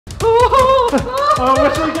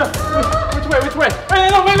Where should we go? Which way? Which way?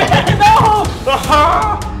 Wait, no, wait, wait, no!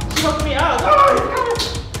 She knocked me out.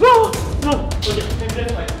 No, no. Okay,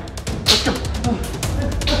 this way. Let's go.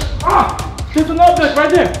 There's an object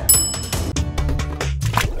right there.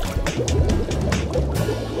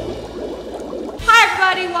 Hi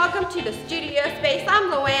everybody, welcome to the studio space.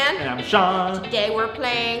 I'm Luann. And I'm Sean. Today we're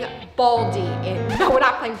playing Baldi. No, we're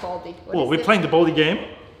not playing Baldi. Well, we're playing the Baldi game?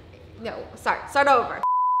 No, sorry, start over.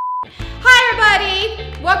 Hi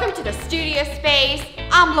everybody, welcome to the studio space.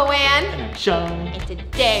 I'm Luann. And I'm Sean. And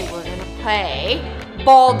today we're gonna play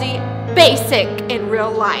Baldi Basic in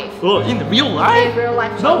real life. Oh, in real life? In real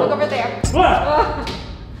life. No. Look over there. What?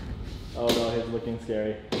 Oh no, he's looking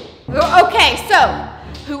scary. Okay, so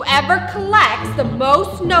whoever collects the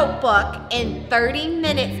most notebook in 30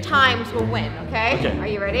 minutes times will win, okay? Okay. Are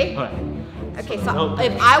you ready? All right. Okay, so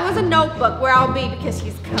if I was a notebook, where I'll be because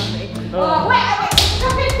he's coming. Wait, come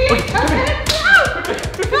in here, come in.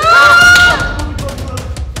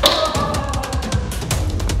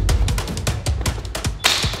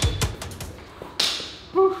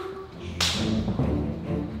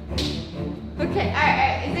 Okay, all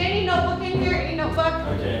right. Is there any notebook in here? Any notebook?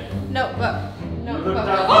 Okay. Notebook. Notebook.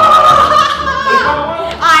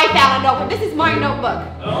 I found a notebook. This is my notebook.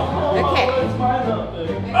 Okay. It's my notebook.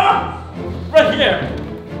 Right here. I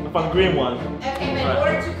found the green one. Okay, but in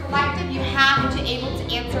order to collect it, you have to be able to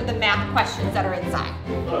answer the math questions that are inside.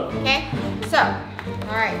 Okay? So,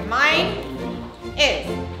 all right, mine is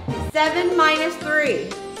 7 minus 3.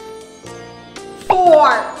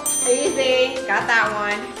 4. Easy. Got that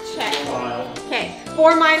one. Check. Okay.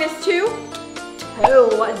 4 minus 2. 2.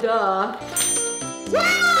 Duh.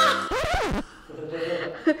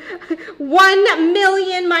 1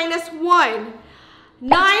 million minus 1.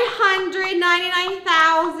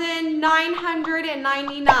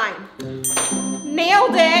 999,999.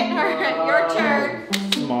 Nailed it. All right, your turn.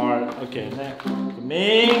 Smart. Okay, next. For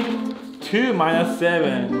me, 2 minus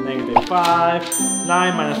 7, negative 5.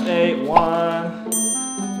 9 minus 8, 1. Let's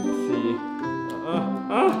see.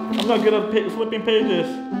 I'm not good at flipping pages.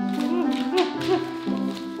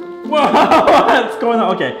 What's going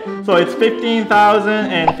on? Okay, so it's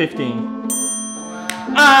 15,015.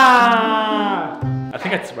 Ah! I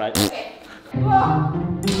think that's right. Okay.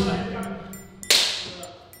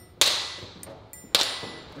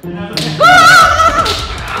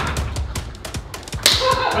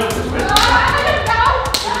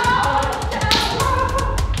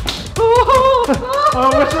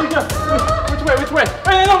 Where should we go? Which way? Which way?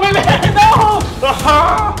 Wait, no, wait, wait, no!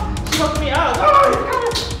 She knocked me out.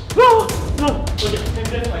 No! Okay,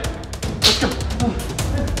 this way. Let's go.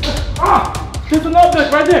 There's an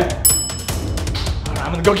object right there. Alright,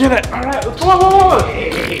 I'm gonna go get it. Alright, let's go.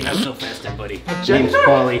 Hey, not so fast there, buddy. Name's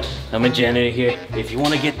Paulie. I'm a janitor here. If you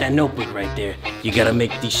want to get that notebook right there, you gotta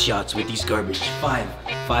make these shots with these garbage. 5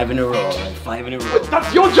 in a row, right? 5 in a row.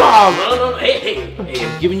 That's your job. No. Hey,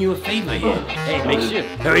 I'm giving you a favor here. Hey, make sure.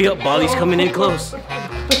 Hurry up, Baldi's coming in close. Hey,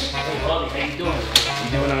 Baldi, how you doing?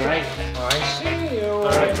 You doing all right? I see you. All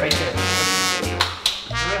right, right there.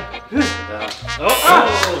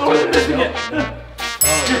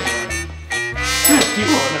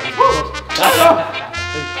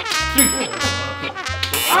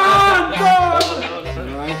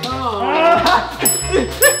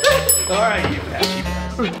 Alright, you pass.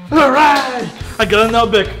 Alright! I got a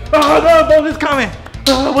notebook. Oh no, Baldi's coming.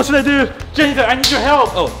 What should I do? Janitor, I need your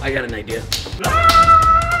help. Oh, I got an idea.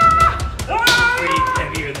 Pretty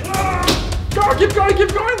heavier than Go, keep going. You're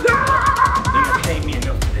gonna pay me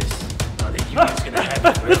enough for this. Oh, the union's gonna have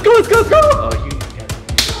it. Let's go. Oh, you got it.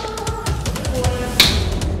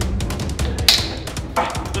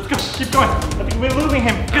 Let's go, keep going. I think we're losing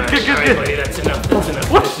him. Good. Alright, buddy, that's enough.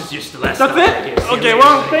 What? This is just the last That's time. it? Okay,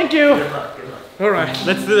 well, thank you. Good luck. Alright,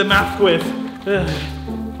 let's do the math quiz.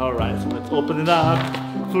 Alright, so let's open it up.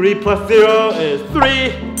 3 plus 0 is 3.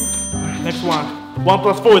 Alright, next one. 1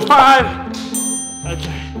 plus 4 is 5.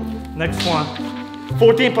 Okay, next one.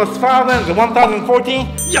 14 plus 1,000 is 1,014.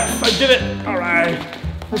 Yes, I did it. Alright.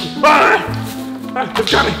 Alright,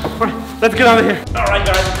 it's coming. Alright, let's get out of here. Alright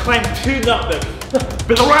guys, we claimed 2 notebooks.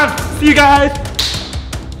 Been around. See you guys.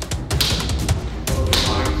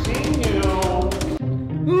 I've seen you.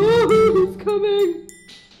 He's coming.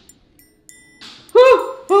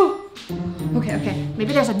 Okay.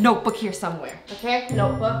 Maybe there's a notebook here somewhere. Okay,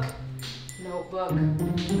 notebook.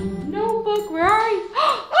 Where are you?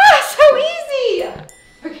 Oh, so easy.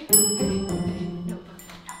 Okay. Notebook.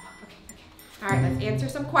 Okay. All right, let's answer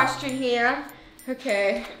some question here.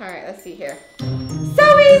 Okay. All right, let's see here.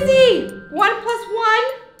 So easy. 1 plus 1,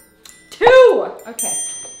 2. Okay.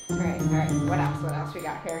 All right. What else we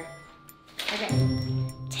got here? Okay.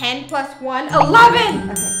 10 plus 1, 11.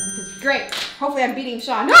 Okay, this is great. Hopefully I'm beating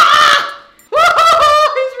Sean. Ah!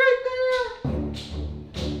 He's right there.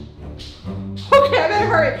 Okay, I better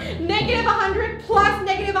hurry. Negative 100 plus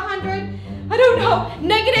negative 100. I don't know.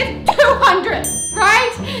 Negative 200,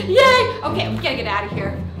 right? Yay. Okay, we gotta get out of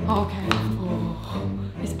here. Okay. Oh,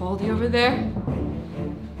 is Baldi over there?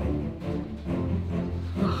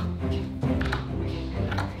 Oh, okay.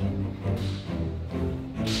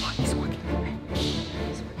 Oh, he's working.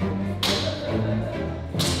 He's working.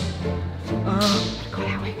 Oh, go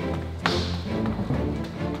that way.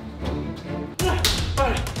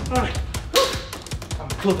 Alright. I'm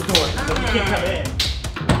gonna close the door so you can't come in.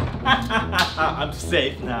 I'm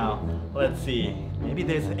safe now. Let's see. Maybe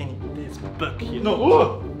there's this book here.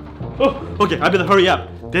 No. Oh, okay. I better hurry up.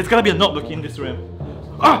 There's gotta be a notebook in this room.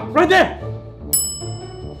 Ah, right there.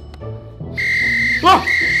 Oh.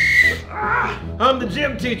 I'm the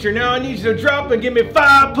gym teacher. Now I need you to drop and give me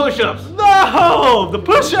 5 push-ups. No, the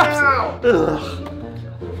push-ups. Ugh.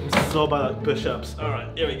 I'm so bad at push-ups. All right,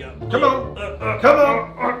 here we go. Come on. Come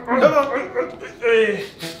on. Come on.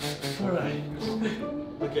 All right.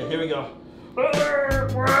 Okay, here we go.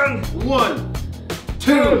 1, 1,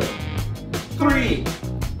 2, 3,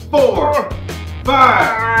 4,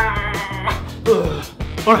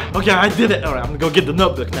 5. Alright, okay, I did it. Alright, I'm gonna go get the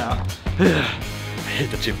notebook now. I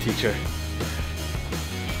hate the gym teacher.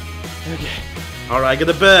 Okay. Alright, I get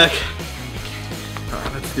the book.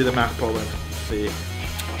 Alright, let's do the math problem. Let's see.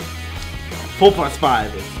 4 plus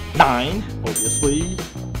 5 is 9, obviously.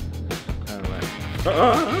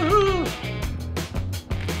 Alright.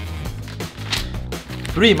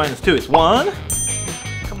 3 minus 2 is 1.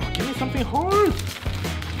 Come on, give me something hard.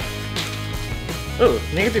 Oh,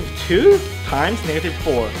 negative 2 times negative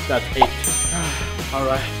 4. That's 8.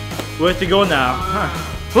 Alright, where to go now?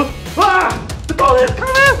 The ball is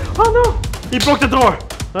coming! Oh no! He broke the door!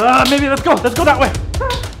 Maybe let's go that way!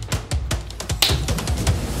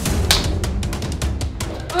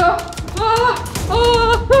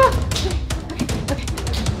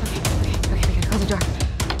 Okay, we gotta close the door.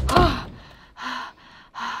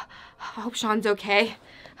 I hope Sean's okay,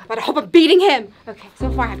 but I hope I'm beating him. Okay,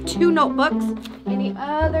 so far I have 2 notebooks. Any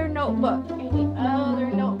other notebook? Any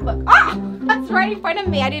other notebook? Ah! That's right in front of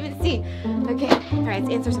me. I didn't even see. Okay, all right,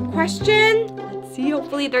 let's answer some questions. Let's see,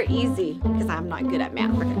 hopefully they're easy, because I'm not good at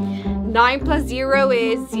math. Okay. 9 plus 0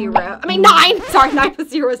 is 0. I mean 9! Sorry, 9 plus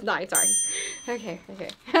 0 is 9, sorry. Okay.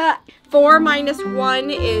 4 minus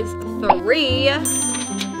 1 is 3.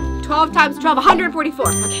 12 times 12, 144.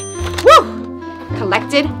 Okay, woo!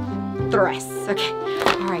 Collected stress. Okay.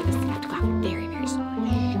 All right. Just have to go out very, very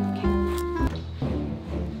slowly. Okay.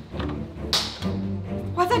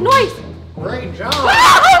 What's that noise? Great job. Oh,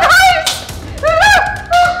 nice!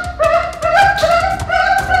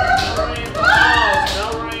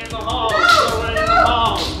 No running in the hall. No running in the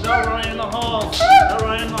hall. No running in the hall. No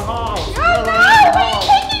running in the hall. No, where are you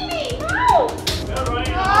taking me? No! No running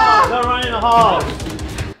in the hall. No running in the hall.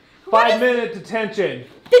 5-minute detention.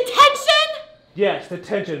 Detention? Yes,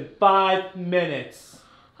 detention. 5 minutes.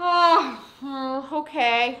 Oh,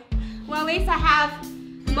 okay. Well, at least I have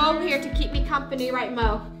Mo here to keep me company, right,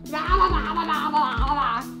 Mo? And I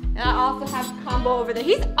also have Combo over there.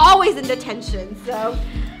 He's always in detention, so.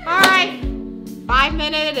 All right, 5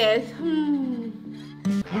 minutes it is.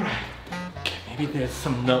 Alright. Okay, maybe there's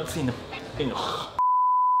some notes in the.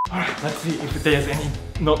 Alright, let's see if there's any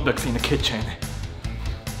notebooks in the kitchen.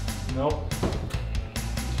 Nope.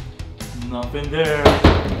 Nothing there.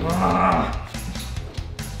 Let's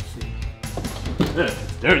see.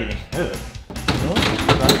 It's dirty. Nope,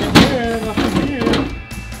 nothing here. Nothing here.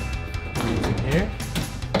 Anything here?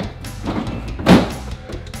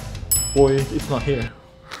 Boy, it's not here.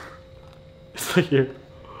 It's not here.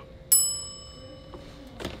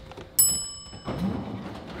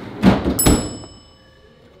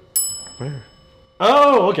 Where?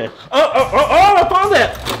 Oh, okay. Oh, I found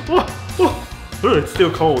it! Oh, it's still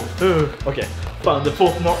cold. Okay, found the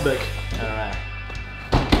 4th notebook. Alright.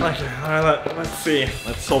 Okay, alright, let's see.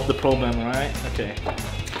 Let's solve the problem, right? Okay.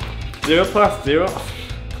 0 plus 0.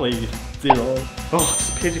 Please, 0. Oh, this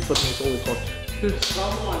page flipping is always hard.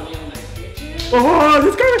 Oh,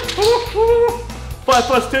 this guy! 5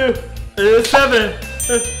 plus 2 is 7.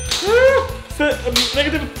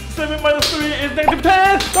 Negative 7 minus 3 is negative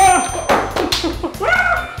 10.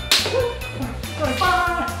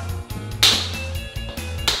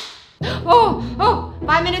 Oh,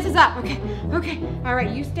 5 minutes is up. Okay. All right,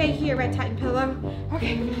 you stay here, Red Titan Pillow.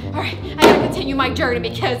 Okay, all right. I gotta continue my journey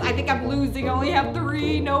because I think I'm losing. I only have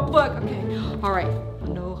 3 notebooks. Okay, all right.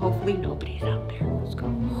 No, hopefully nobody's out there. Let's go.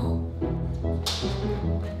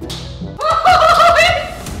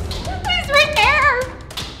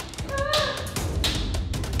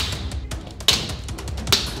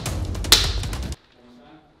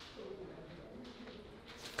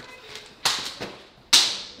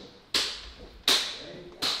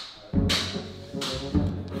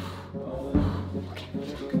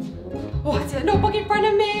 What's in the notebook in front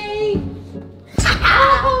of me?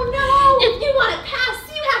 Oh no! If you want to pass,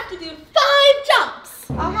 you have to do 5 jumps.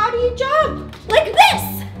 How do you jump? Like this.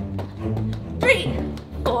 3,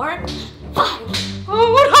 4, 5.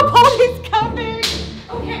 Oh, what up, Baldi's coming?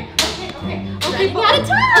 Okay. Running out of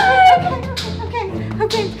time. Okay.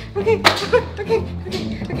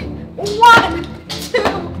 1,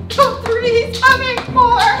 2, 3, he's coming. 4,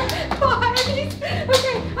 5,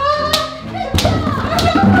 okay.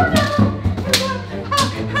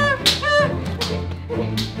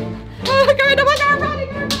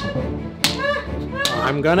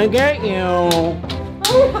 I'm gonna get you. Oh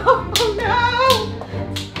no!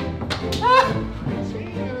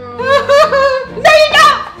 No, you're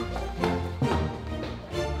not!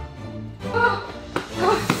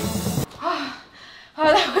 Oh,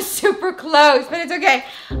 that was super close, but it's okay.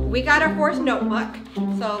 We got our 4th notebook,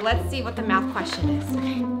 so let's see what the math question is.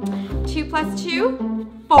 Okay. 2 plus 2,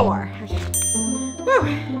 4. Okay. Whew.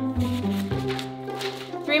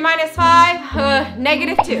 3 minus 5,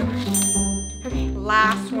 negative 2. Okay,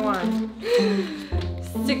 last one.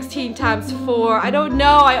 16 times 4. I don't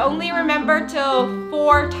know. I only remember till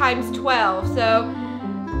 4 times 12. So,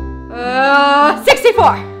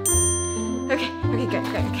 64. Okay, good.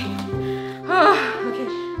 Okay. Oh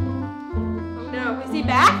no, is he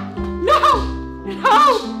back? No! Oh no!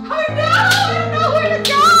 I don't know where to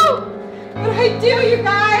go! What do I do, you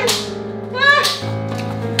guys?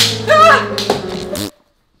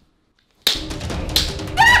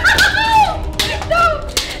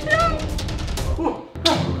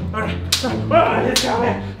 Alright. Let's go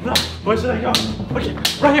here. No, where should I go? Okay,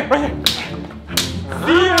 right here.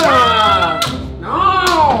 Zero!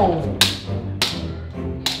 No!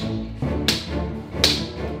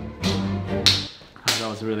 That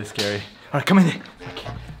was really scary. Alright, come in here. Okay.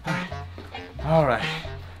 Alright.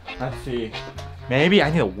 Let's see. Maybe I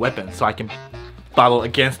need a weapon so I can battle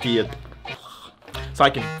against the so I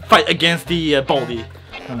can fight against the Baldi.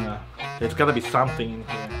 There's gotta be something in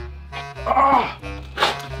here. Oh!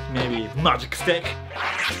 Maybe magic stick,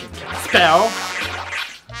 spell,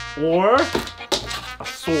 or a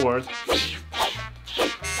sword.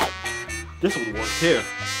 This would work too.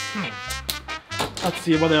 Let's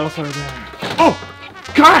see what else are there. Oh,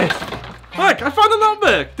 guys! Look, I found a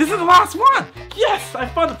notebook. This is the last one. Yes, I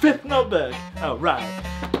found the 5th notebook. Oh, right.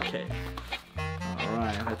 Okay. All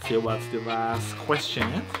right. Let's see what's the last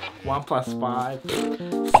question. 1 plus 5,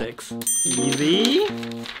 6. Easy.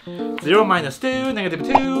 0 minus 2, negative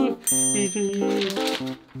 2. Easy.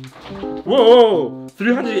 Whoa!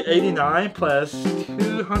 389 plus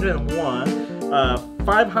 201,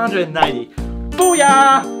 590.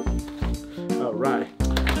 Booyah!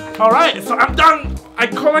 Alright, so I'm done. I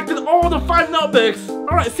collected all the 5 notebooks.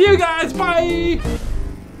 Alright, see you guys. Bye!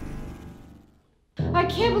 I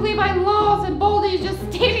can't believe I lost and Baldi's just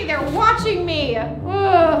standing there watching me.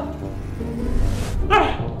 Ugh.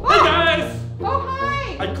 Hey guys! Oh,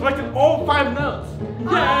 hi! I collected all 5 notes. You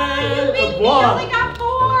beat me, you only got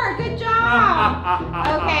 4. Good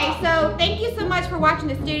job. Okay, so thank you so much for watching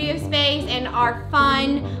the studio space and our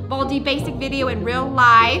fun Baldi basic video in real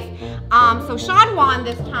life. So Sean won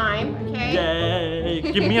this time, okay? Yay!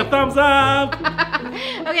 Give me a thumbs up!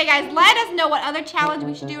 Okay guys, let us know what other challenge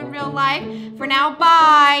we should do in real life. For now,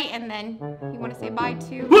 bye. And then, you want to say bye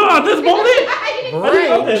too? Whoa, this Baldi?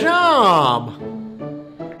 Great job!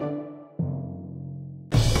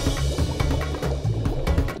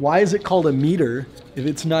 Why is it called a meter if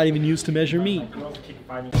it's not even used to measure meat? Girls keep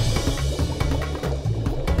finding